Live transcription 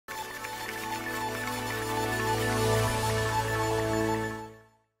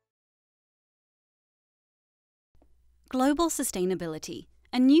Global Sustainability,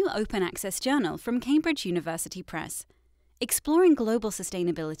 a new open access journal from Cambridge University Press, exploring global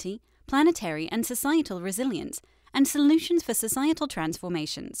sustainability, planetary and societal resilience, and solutions for societal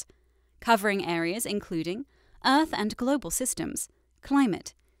transformations, covering areas including Earth and global systems,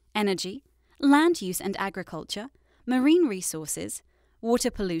 climate, energy, land use and agriculture, marine resources,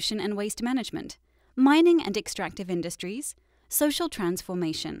 water pollution and waste management, mining and extractive industries, social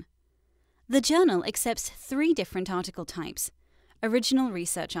transformation. The journal accepts 3 different article types: original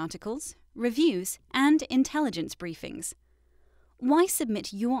research articles, reviews, and intelligence briefings. Why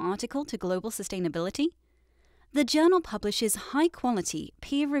submit your article to Global Sustainability? The journal publishes high-quality,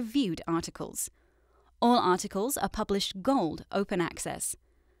 peer-reviewed articles. All articles are published Gold Open Access.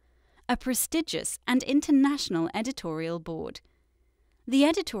 A prestigious and international editorial board. The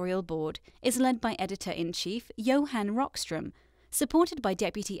editorial board is led by Editor-in-Chief Johan Rockström, supported by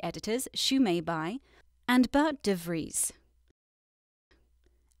Deputy Editors Shumei Bai and Bert de Vries,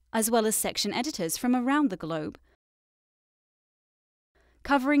 as well as section editors from around the globe,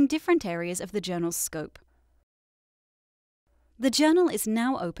 covering different areas of the journal's scope. The journal is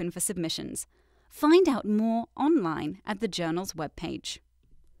now open for submissions. Find out more online at the journal's webpage.